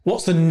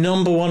What's the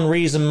number one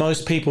reason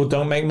most people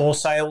don't make more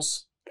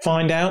sales?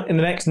 Find out in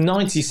the next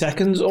 90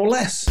 seconds or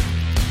less.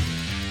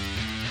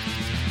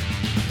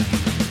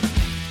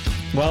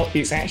 Well,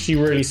 it's actually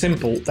really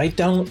simple. They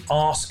don't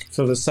ask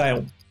for the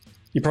sale.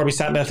 You probably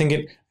sat there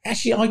thinking,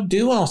 actually, I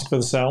do ask for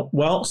the sale.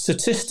 Well,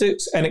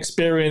 statistics and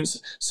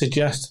experience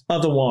suggest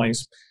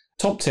otherwise.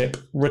 Top tip,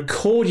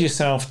 record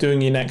yourself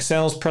doing your next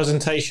sales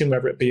presentation,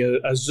 whether it be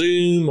a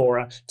Zoom or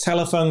a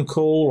telephone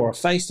call or a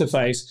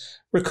face-to-face.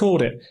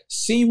 Record it.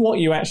 See what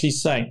you actually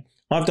say.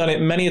 I've done it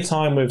many a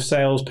time with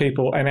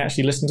salespeople and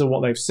actually listened to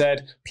what they've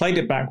said, played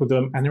it back with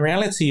them, and the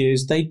reality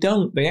is they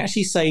don't. They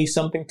actually say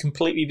something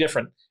completely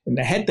different. In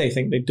their head they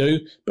think they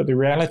do, but the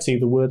reality,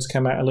 the words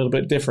come out a little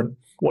bit different.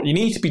 What you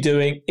need to be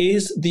doing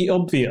is the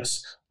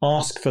obvious.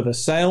 Ask for the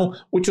sale,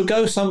 which will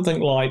go something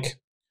like,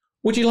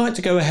 would you like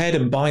to go ahead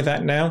and buy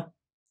that now?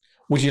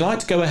 Would you like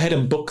to go ahead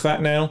and book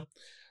that now?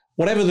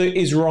 Whatever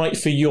is right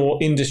for your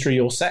industry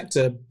or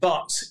sector,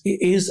 but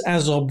it is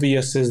as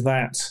obvious as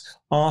that.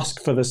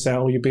 Ask for the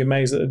sale. You'll be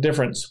amazed at the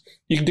difference.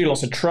 You can do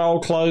lots of trial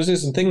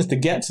closes and things to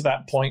get to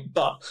that point,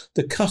 but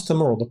the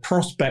customer or the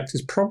prospect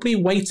is probably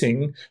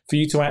waiting for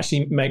you to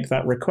actually make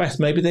that request.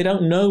 Maybe they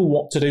don't know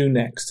what to do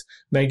next.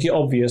 Make it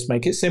obvious,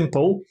 make it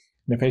simple.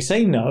 And if they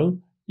say no,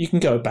 you can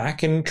go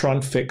back and try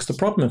and fix the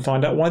problem and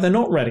find out why they're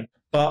not ready.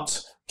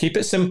 But keep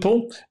it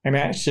simple and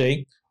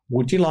actually,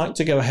 would you like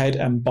to go ahead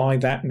and buy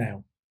that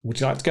now? Would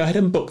you like to go ahead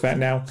and book that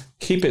now?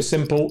 Keep it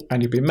simple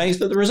and you'll be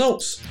amazed at the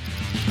results.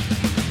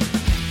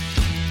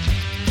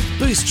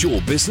 Boost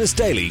your business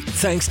daily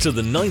thanks to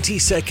the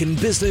 90-Second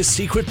Business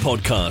Secret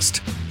Podcast.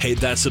 Hit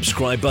that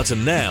subscribe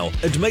button now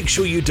and make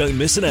sure you don't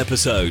miss an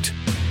episode.